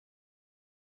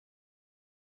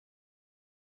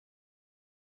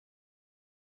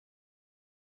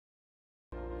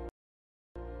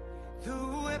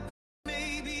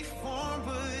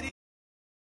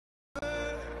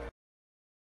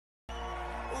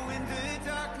when the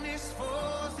darkness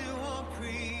falls, it won't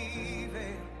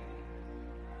prevail.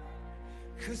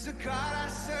 'Cause the God I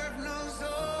serve knows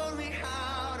only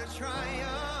how to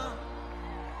triumph.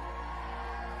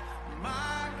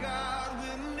 My God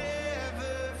will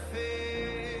never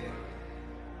fail.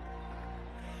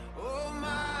 Oh,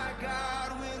 my God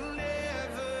will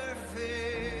never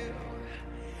fail.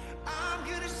 I'm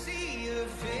gonna see a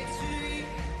victory.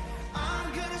 I'm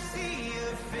gonna see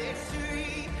a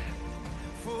victory.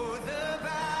 For the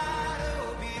battle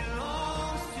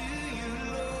belongs to you,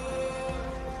 Lord.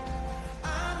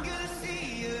 I'm gonna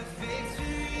see a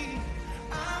victory.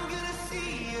 I'm gonna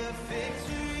see a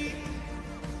victory.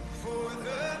 For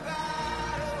the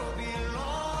battle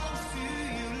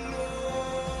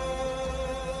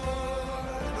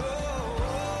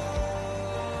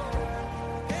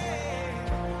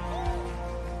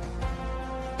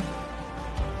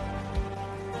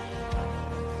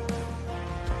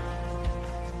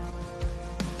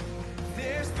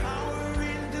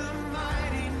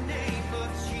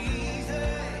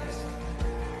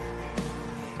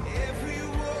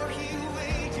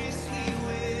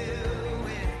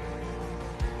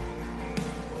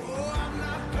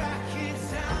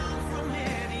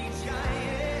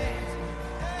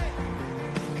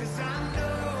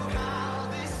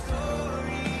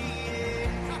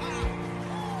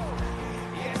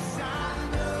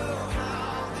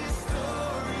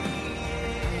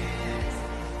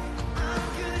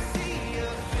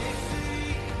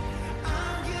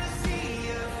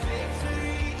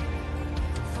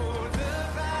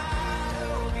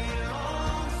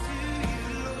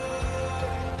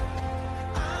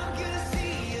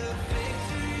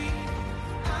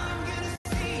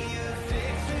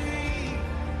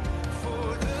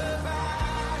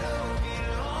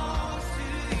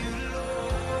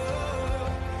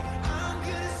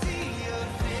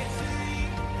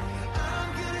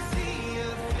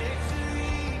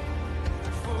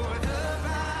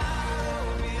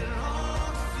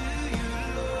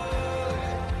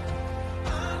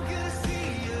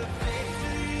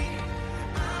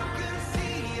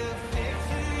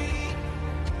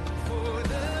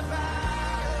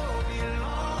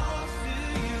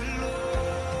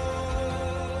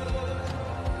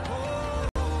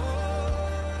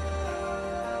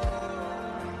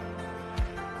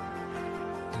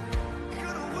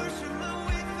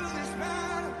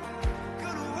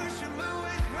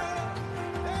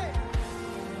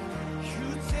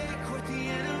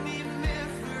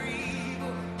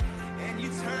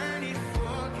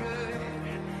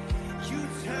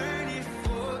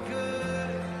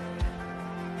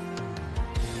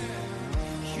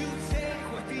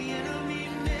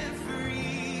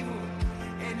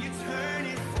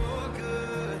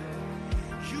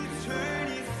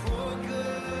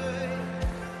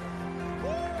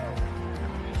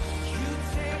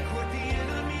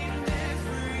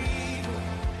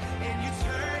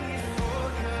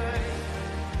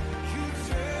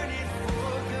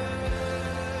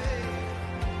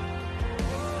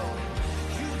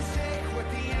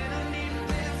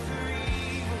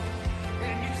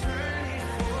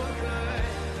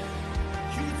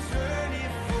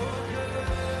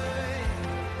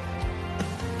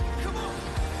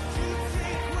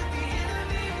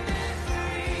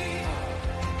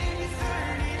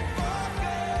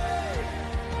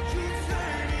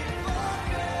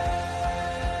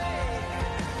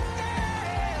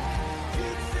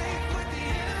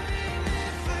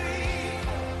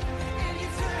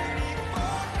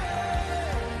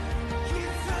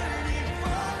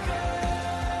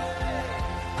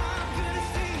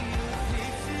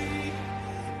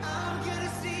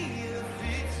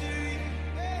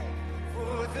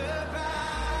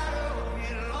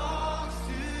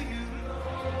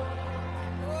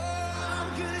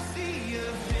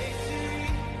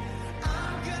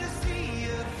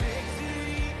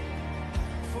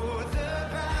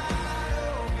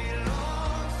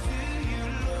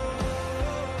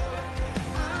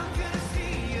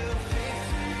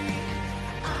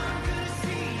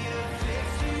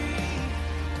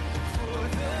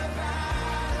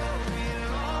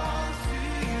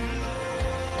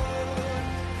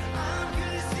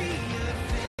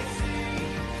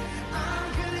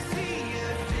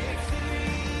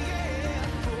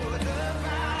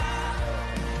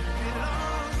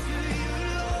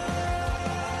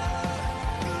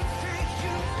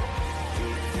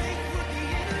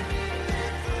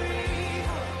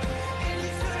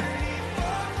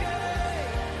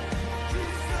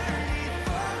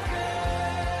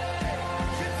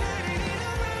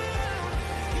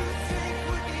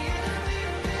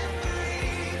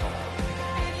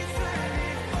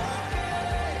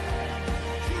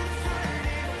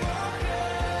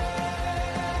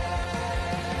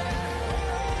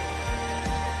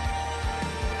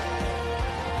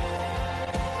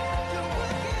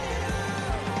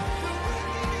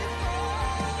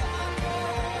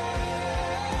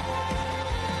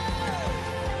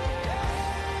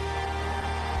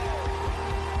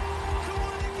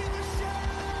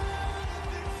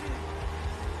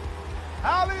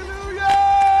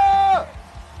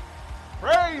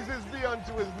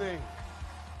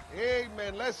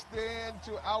Let's stand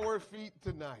to our feet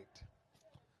tonight.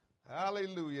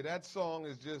 Hallelujah. That song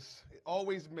is just, it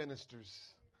always ministers.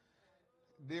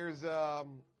 There's no,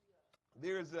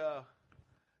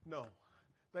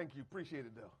 thank you. Appreciate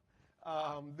it though.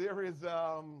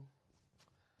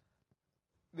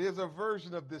 There's a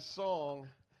version of this song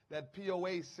that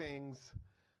POA sings,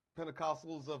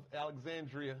 Pentecostals of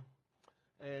Alexandria,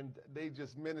 and they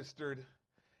just ministered.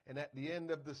 And at the end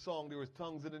of the song, there was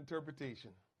tongues and interpretation.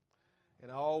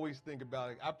 And I always think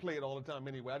about it. I play it all the time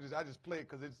anyway. I just play it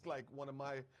because it's like one of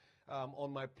my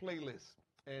on my playlist.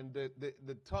 And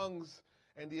the tongues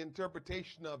and the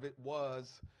interpretation of it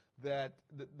was that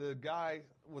the guy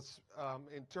was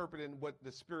interpreting what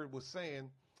the Spirit was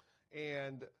saying,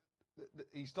 and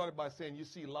he started by saying, "You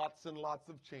see lots and lots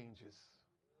of changes."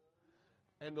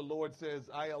 And the Lord says,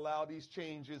 "I allow these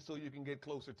changes so you can get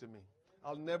closer to me."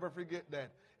 I'll never forget that.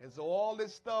 And so all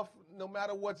this stuff, no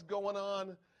matter what's going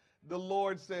on, the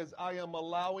Lord says, "I am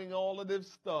allowing all of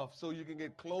this stuff so you can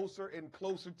get closer and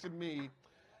closer to me."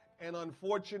 And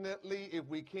unfortunately, if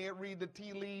we can't read the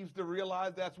tea leaves to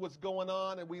realize that's what's going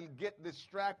on, and we get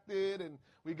distracted and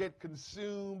we get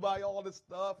consumed by all this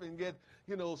stuff and get,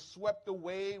 swept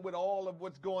away with all of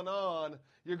what's going on,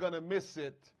 you're going to miss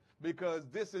it, because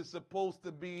this is supposed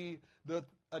to be the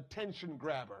attention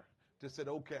grabber to say,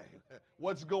 okay,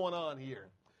 what's going on here?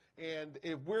 And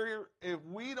if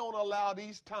we don't allow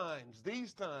these times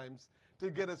to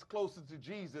get us closer to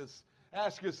Jesus,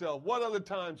 ask yourself, what other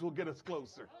times will get us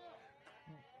closer?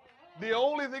 The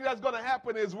only thing that's going to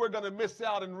happen is we're going to miss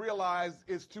out and realize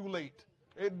it's too late.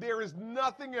 There is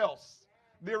nothing else.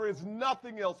 There is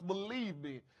nothing else, believe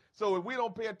me. So if we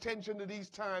don't pay attention to these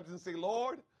times and say,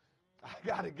 Lord, I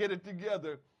got to get it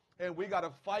together, and we got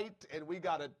to fight, and we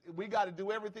got to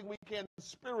do everything we can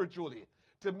spiritually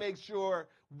to make sure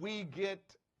we get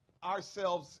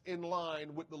ourselves in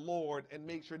line with the Lord and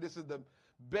make sure this is the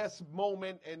best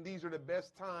moment and these are the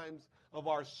best times of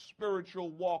our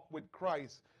spiritual walk with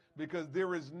Christ, because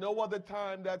there is no other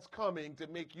time that's coming to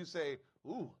make you say,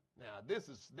 ooh, now this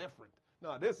is different.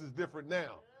 No, this is different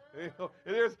now.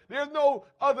 There's no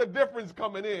other difference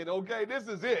coming in, okay? This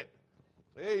is it.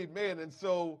 Amen. And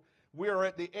so we are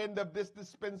at the end of this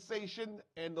dispensation,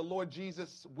 and the Lord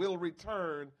Jesus will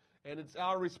return, and it's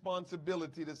our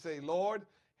responsibility to say, Lord,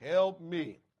 help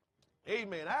me.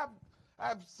 Amen. I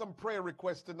have some prayer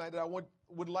requests tonight that I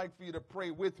would like for you to pray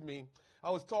with me.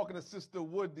 I was talking to Sister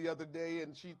Wood the other day,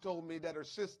 and she told me that her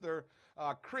sister,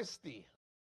 Christy,